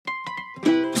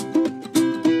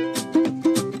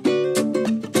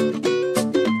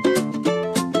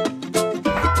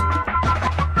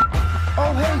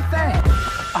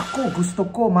Aku gusto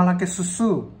ko malaki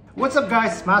susu. What's up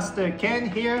guys, Master Ken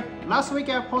here. Last week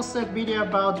I posted a video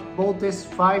about Voltes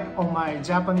 5 on my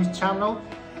Japanese channel.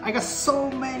 I got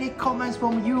so many comments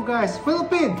from you guys.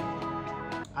 Philippines!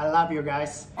 I love you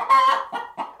guys.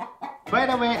 By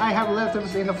the way, I have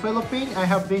relatives in the Philippines. I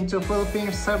have been to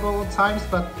Philippines several times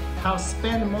but have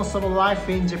spent most of my life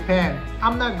in Japan.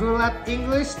 I'm not good at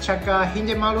English, tsaka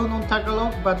hindi marunong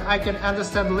Tagalog, but I can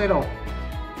understand a little.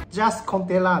 Just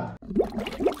konti lang.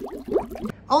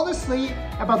 Honestly,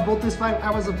 about Voltes 5, I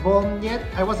wasn't born yet.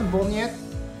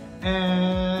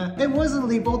 And it wasn't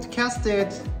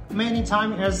broadcasted many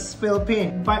times as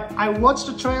Philippine. But I watched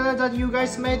the trailer that you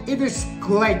guys made. It is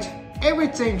great.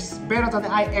 Everything's better than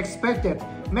I expected.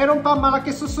 Meron pa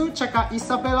malaki susu, tsaka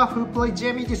Isabella who played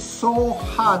Jamie is so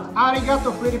hot.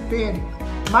 Arigato Philippines.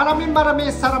 Maraming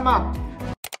salamat.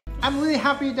 I'm really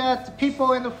happy that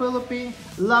people in the Philippines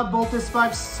love Voltes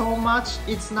 5 so much.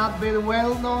 It's not very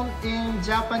well known in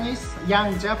Japanese,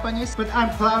 young Japanese, but I'm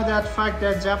proud of that fact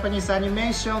that Japanese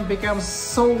animation becomes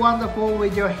so wonderful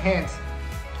with your hands.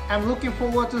 I'm looking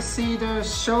forward to see the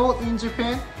show in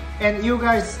Japan, and you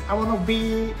guys, I want to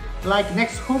be like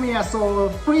next Humiya, so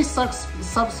please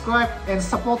subscribe and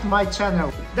support my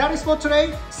channel. That is for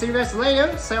today. See you guys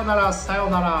later. Sayonara,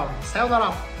 sayonara,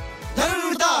 sayonara.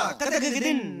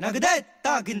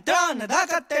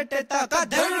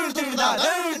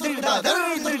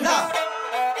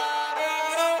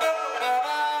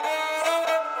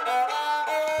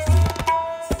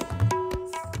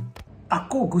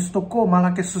 Aku gusto ko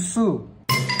malaki susu.